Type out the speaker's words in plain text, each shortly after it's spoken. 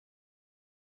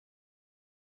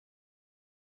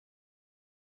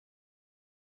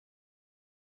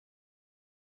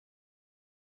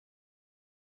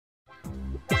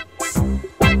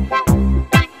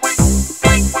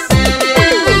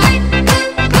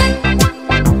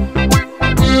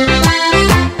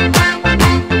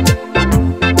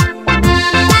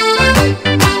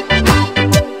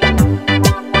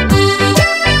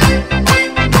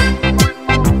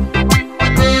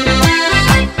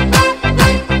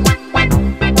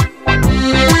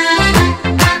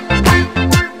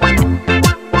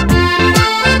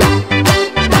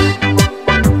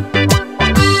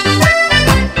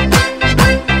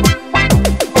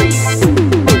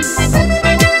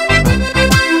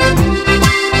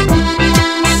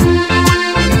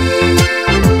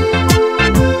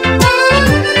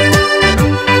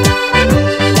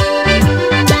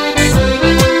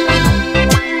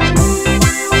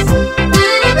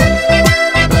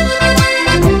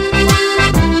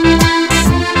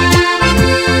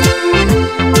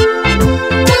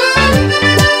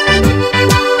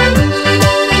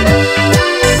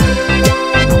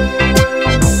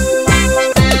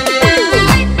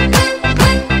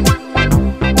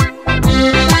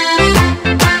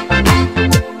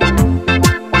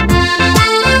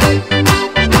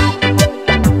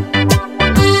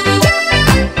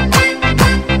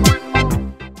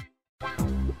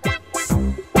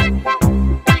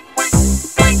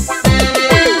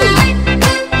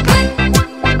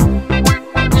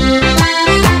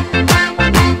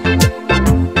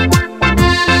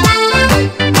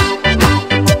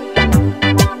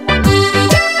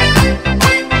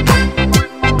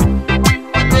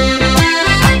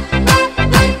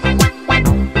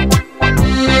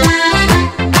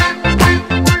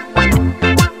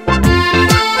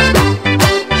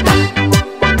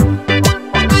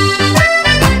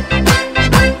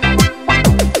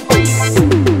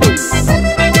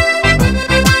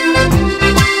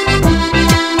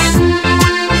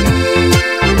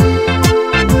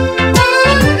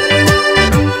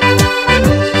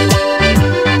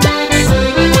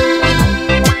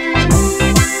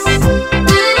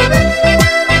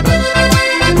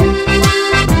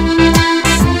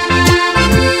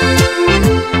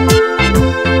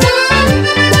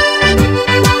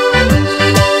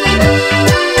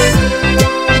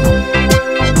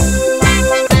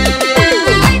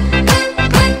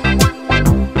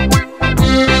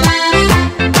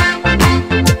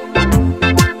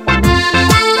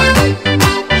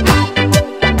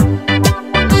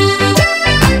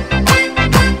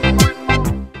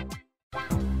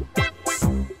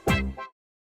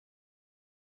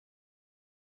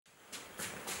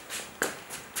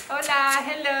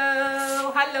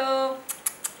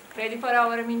ready for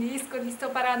our mini disco, listo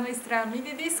para nuestra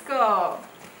mini disco.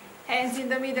 Hands in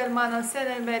the middle, manos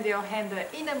en el medio, hand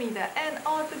in the middle, and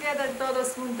all together,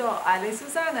 todos juntos. Ale,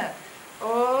 Susana.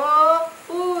 Oh,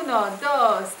 1,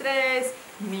 2, 3,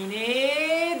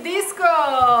 mini disco.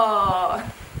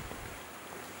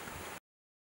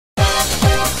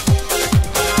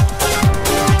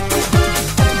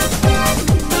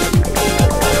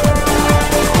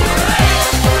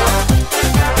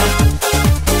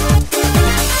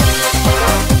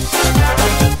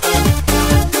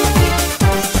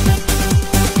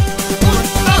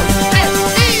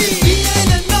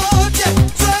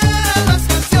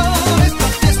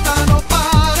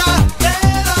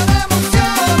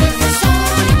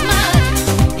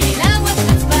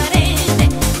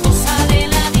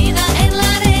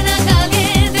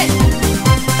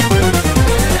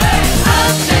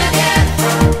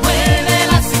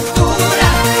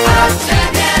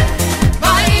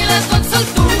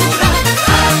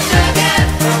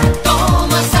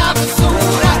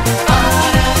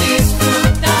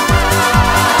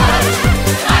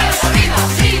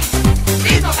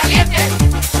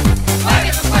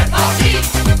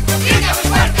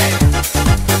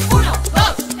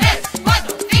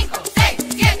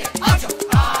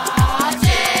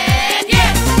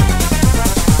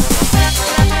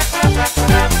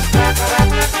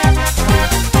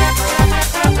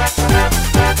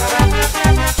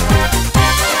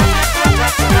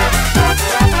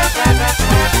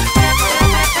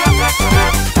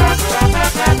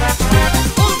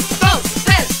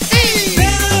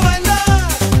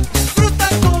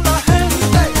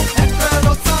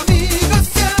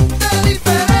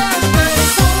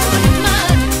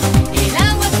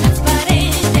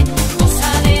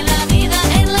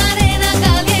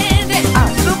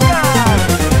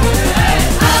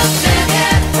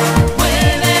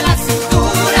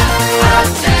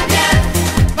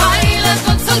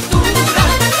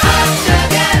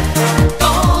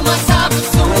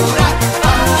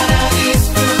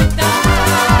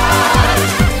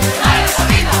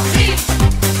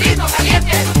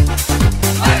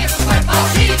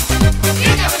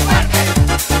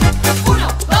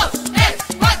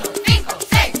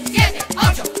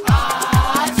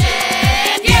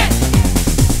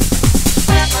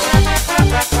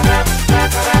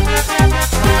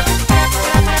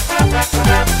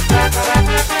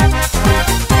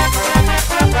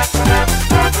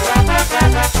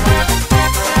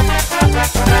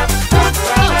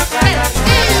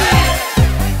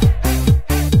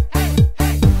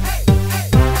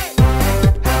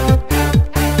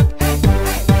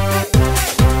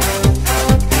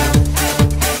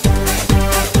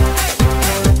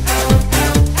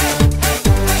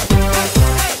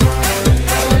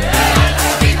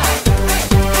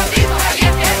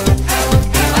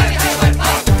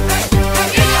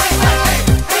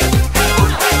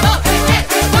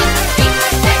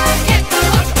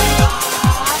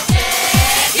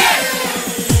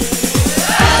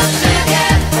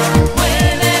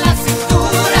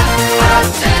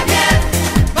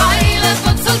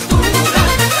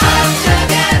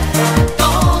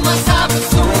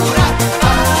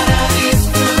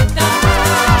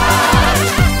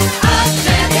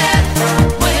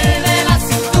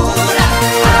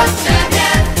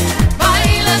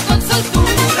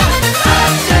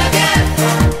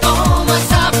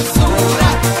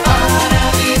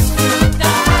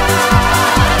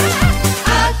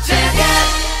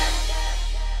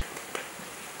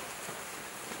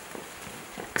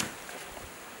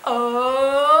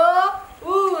 Oh,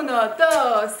 1,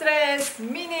 2,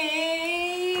 3,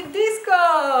 mini disco.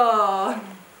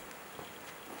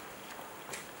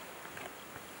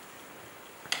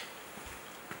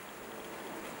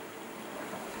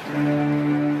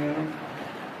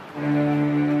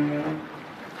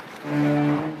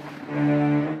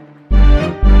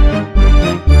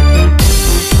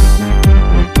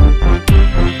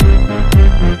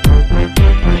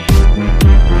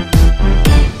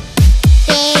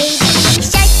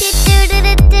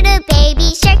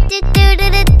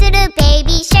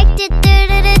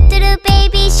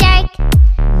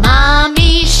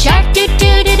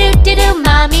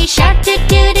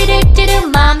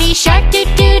 Mommy shark, do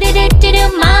do do do do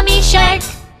do. Mommy shark.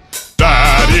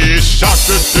 Daddy shark,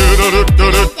 do do do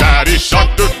do do. Daddy shark,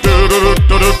 do do do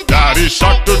do do. Daddy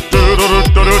shark, do do do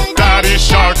do do. Daddy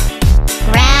shark.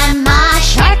 Grandma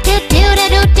shark, do do do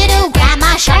do do do.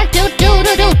 Grandma shark, do do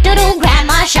do do do do.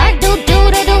 Grandma shark, do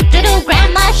do do do do do.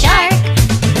 Grandma shark.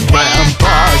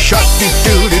 Grandpa shark, do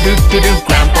do do do do do.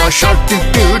 Grandpa shark, do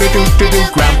do do do do do.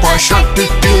 Grandpa shark, do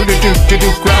do do do do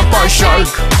do. Grandpa shark.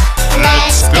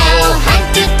 Let's go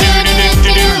hunt, do do do do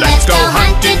do do. Let's go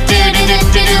hunt, do do do do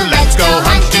do do.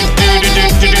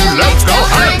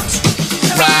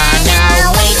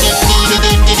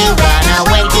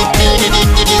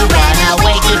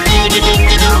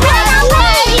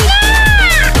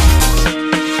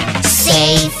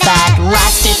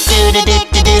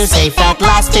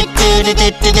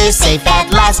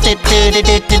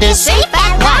 do-do-do-do-do-do. Safe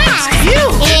at last.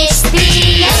 It's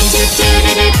the end.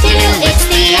 Do-do-do-do-do-do. It's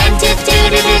the end.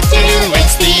 Do-do-do-do-do-do.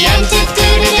 It's the end.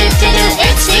 Do-do-do-do-do-do.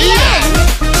 It's the end.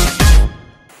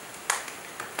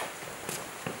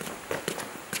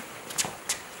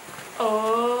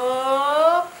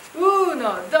 Oh, 1,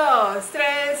 2, 3,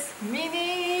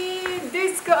 mini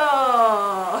disco.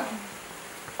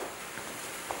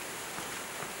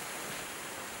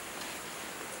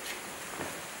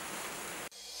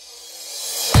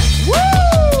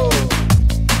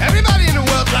 Everybody in the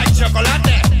world likes chocolate.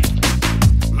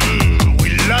 We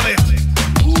love it.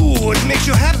 Ooh, it makes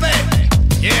you happy.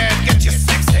 Yeah, it gets you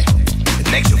sexy. It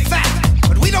makes you fat,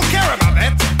 but we don't care about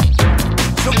that.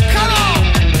 So come on.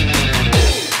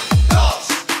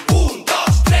 Un,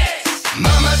 dos, tres.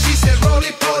 Mama, she says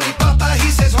roly poly. Papa, he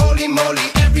says holy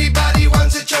moly. Everybody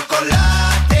wants a chocolate.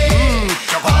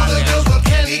 All the girls want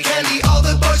candy, candy. All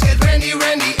the boys get randy,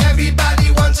 randy.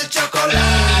 Everybody wants a chocolate.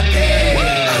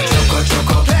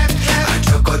 Choco, clap, clap.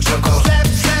 Choco, slap,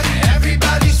 slap.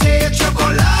 Everybody say a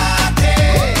chocolate.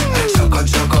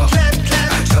 Choco, clap,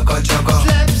 clap. Choco,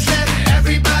 slap, slap.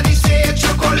 Everybody say a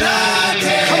chocolate.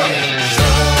 Come on.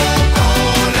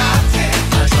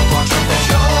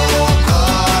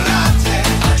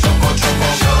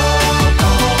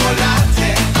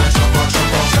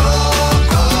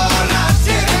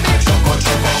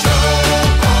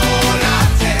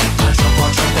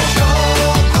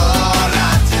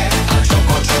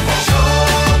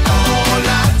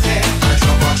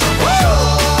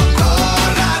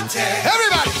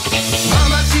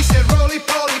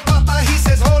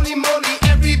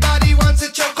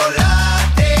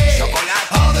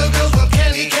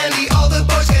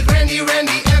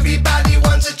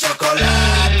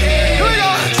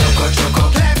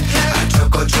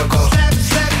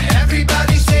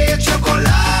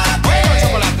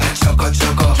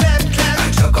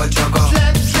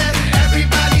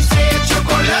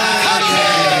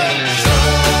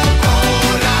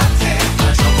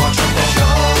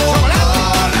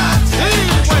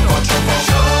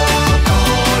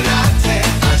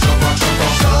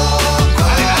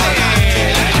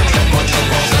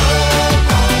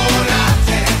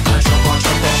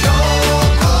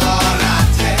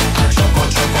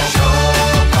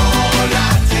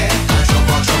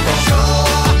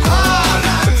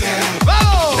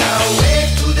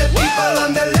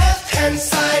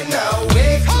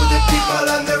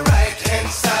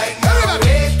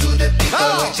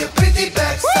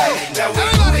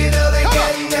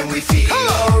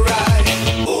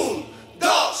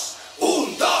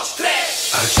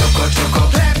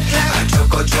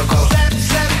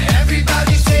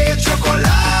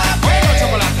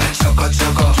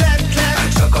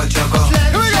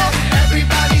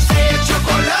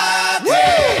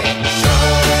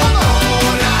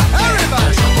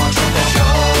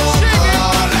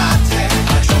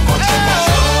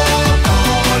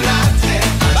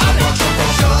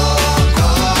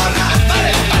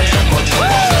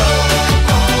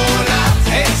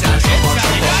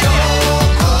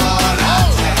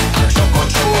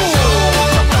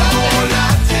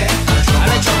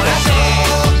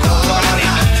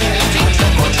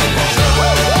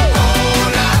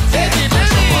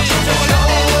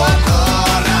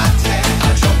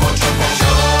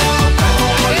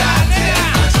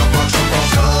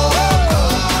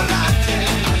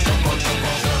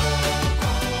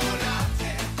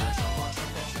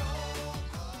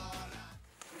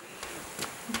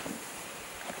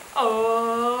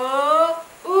 Oh,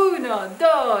 1,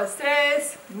 2,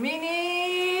 3,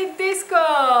 mini disco.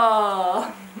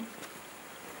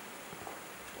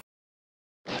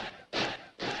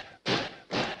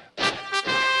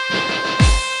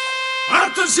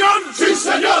 ¡Atención! ¡Sí,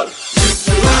 señor!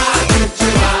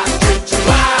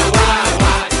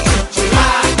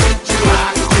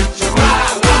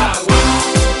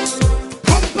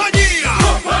 ¡Compañía!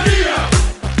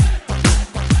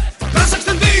 ¡Has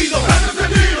extendido!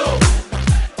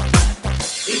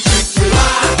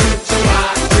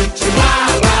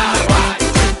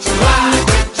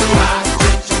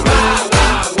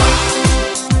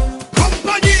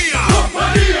 ¡Compañía!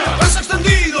 ¡Has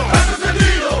extendido!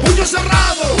 ¡Puño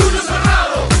cerrado!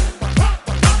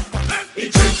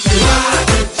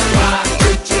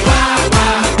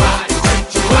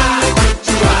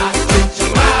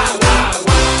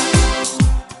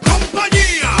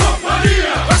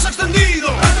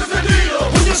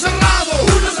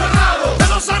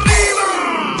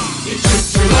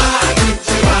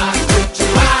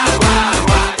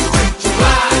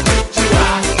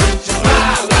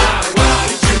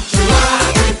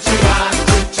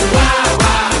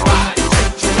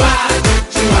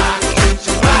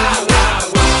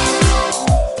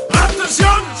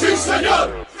 señor.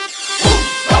 Un,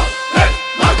 dos, tres,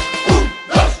 march. Un,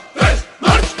 dos, tres,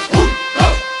 march. Un,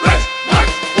 dos, tres,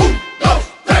 march. Un, dos,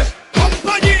 tres.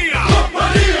 Compañía,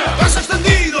 Compañía, brazo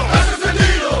extendido, brazo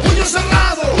extendido, puño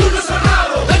cerrado, puño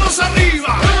cerrado, dedos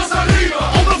arriba, manos arriba.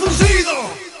 hombro fruncido.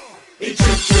 Y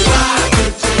chuchua,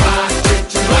 chuchua,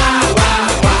 chuchua, guau,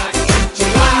 guau.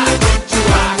 Chuchua,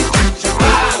 chuchua,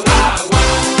 chuchua, guau, guau.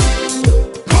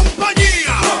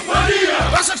 Compañía, Compañía,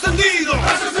 brazo extendido,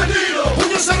 brazo extendido,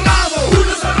 puño cerrado,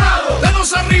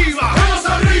 dedos arriba,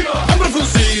 hombro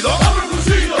fruncido, hombro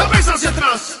fruncido. cabeza hacia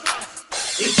atrás.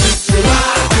 Y chuchua,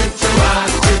 chuchua,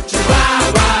 chuchua,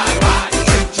 guau, guau.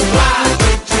 Chuchua,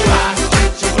 chuchua,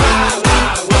 chuchua,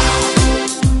 guau, guau.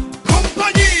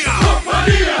 Compañía,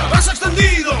 Compañía, brazo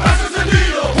extendido, brazo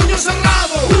extendido, puño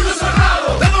cerrado, dedos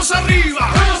arriba,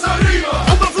 hombro fruncido,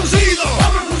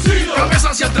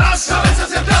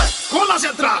 cabeza hacia atrás, cola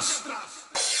hacia atrás.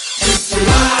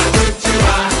 chuchua,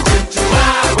 chuchua, chuchua,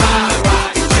 guau, guau.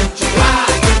 Chuchua,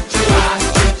 chuchua,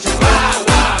 chuchua,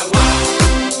 guau, guau.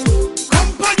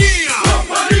 Compañía,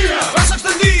 Compañía, brazo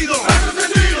extendido,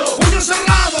 puño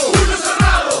cerrado,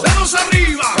 dedos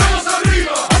arriba,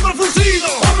 hombro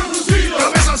fruncido,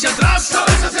 cabeza hacia atrás,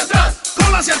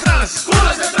 cola hacia atrás,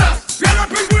 pierna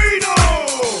pingüino.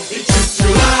 y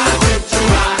chuchua,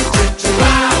 chuchua,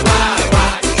 chuchua, guau,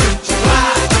 guau. Chuchua,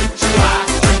 chuchua,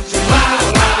 chuchua,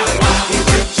 guau, guau. Y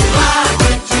chuchua,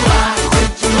 chuchua,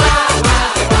 chuchua,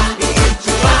 guau, guau. Y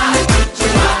chuchua,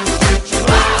 chuchua,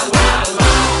 chuchua, guau, guau.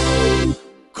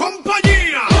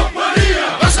 Compañía, Compañía,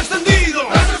 brazo extendido,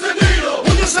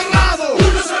 puño cerrado,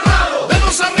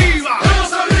 dedos arriba,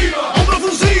 hombro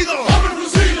fruncido,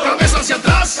 cabeza hacia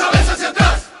atrás,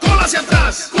 cola hacia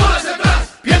atrás,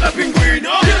 pierna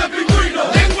pingüino,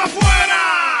 lengua afuera.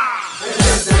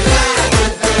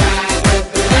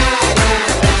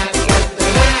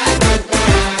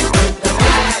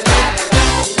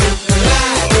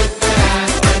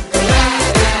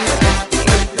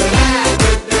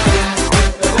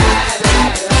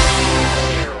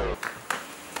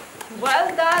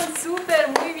 Well done, súper,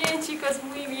 muy bien chicos,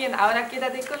 muy bien. Ahora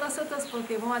quédate con nosotros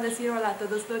porque vamos a decir hola a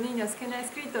todos los niños que no han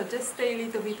escrito. Just stay a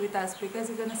little bit with us because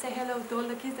we're going to say hello to all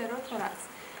the kids that wrote for us.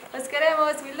 Los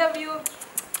queremos, we love you.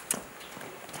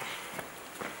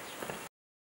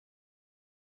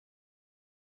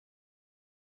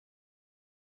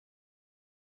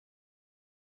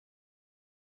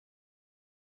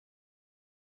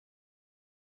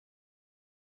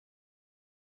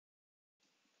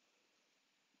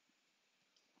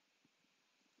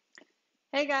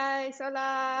 Hey guys,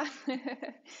 hola.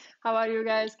 How are you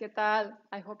guys? ¿Qué tal?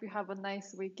 I hope you have a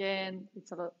nice weekend.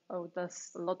 It's a lot,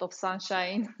 there's a lot of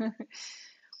sunshine.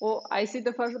 Oh, I see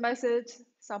the first message.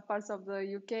 Some parts of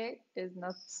the UK is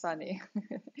not sunny.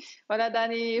 Hola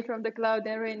Dani from the cloud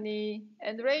and rainy.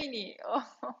 Oh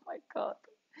my God.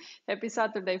 Happy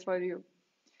Saturday for you.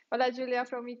 Hola Julia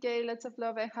from UK. Lots of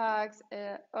love and hugs.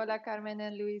 Hola Carmen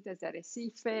and Luis desde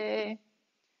Arrecife.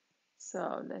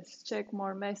 So let's check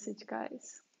more message,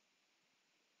 guys.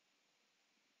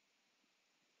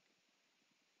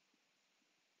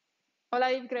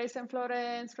 Hola, Eve, Grace, and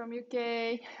Florence from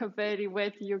UK. Very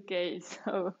wet UK,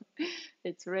 so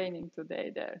it's raining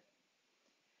today there.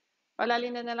 Hola,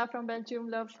 Linenella from Belgium.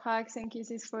 Love, hugs, and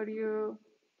kisses for you.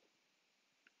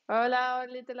 Hola,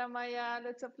 little Amaya.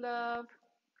 Lots of love.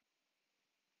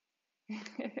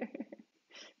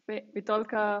 We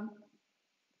talk.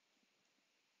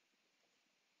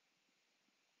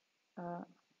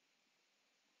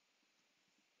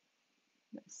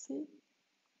 Let's see.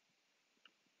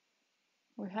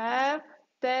 We have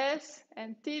Tess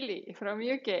and Tilly from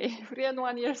UK, 3 and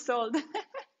 1 years old.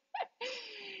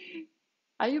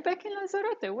 Are you back in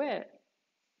Lanzarote? Where?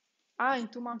 Ah, in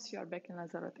 2 months you are back in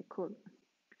Lanzarote. Cool.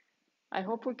 I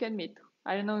hope we can meet.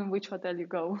 I don't know in which hotel you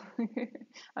go.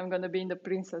 I'm gonna be in the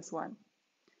Princess one.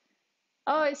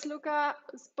 Oh, it's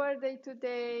Luca's birthday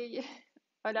today.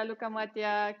 Hola, Luca,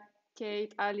 Mattia,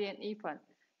 Kate, Ali, and Ethan.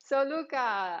 So,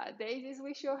 Luca, Daisies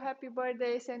wish you a happy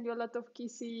birthday. Send you a lot of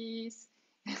kisses.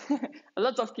 A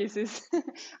lot of kisses.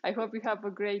 I hope you have a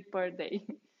great birthday.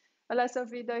 Hola,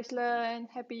 Sophie Deutschland.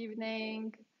 Happy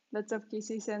evening. Lots of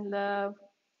kisses and love.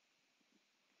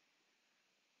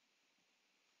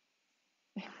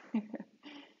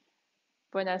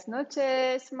 Buenas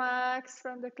noches, Max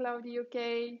from the Cloudy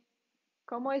UK.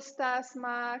 ¿Cómo estás,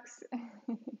 Max?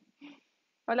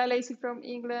 Hola, Lacey from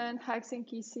England. Hugs and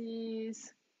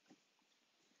kisses.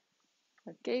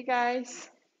 Okay,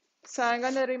 guys. So I'm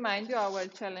going to remind you our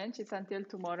challenge is until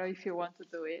tomorrow if you want to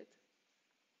do it.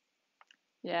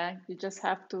 Yeah, you just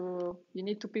have to, you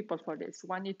need 2 people for this.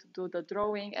 One need to do the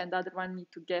drawing and the other one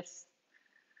need to guess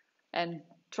and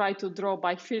try to draw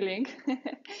by feeling.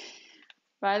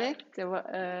 ¿Vale?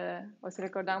 Os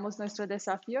recordamos nuestro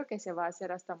desafío que se va a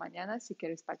hacer hasta mañana si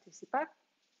quieres participar.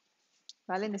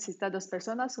 ¿Vale? Necesita 2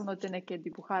 personas, uno tiene que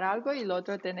dibujar algo y el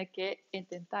otro tiene que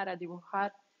intentar a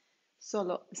dibujar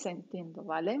solo sintiendo,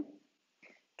 ¿vale?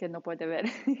 Que no puede ver.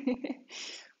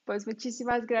 Pues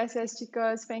muchísimas gracias,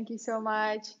 chicos. Thank you so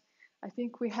much. I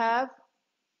think we have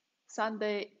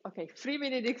Sunday, okay, 3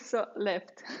 mini discs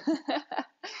left.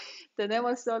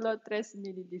 Tenemos solo 3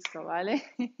 mini discos, ¿vale?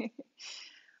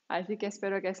 Así que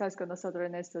espero que estés con nosotros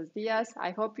en estos días.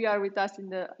 I hope you are with us in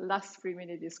the last 3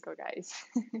 mini disco, guys.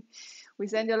 We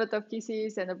send you a lot of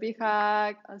kisses and a big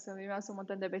hug. Os enviamos un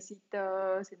montón de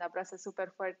besitos, un abrazo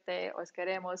súper fuerte. Os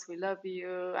queremos. We love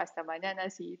you. Hasta mañana.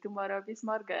 See you tomorrow. Bis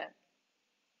morgen.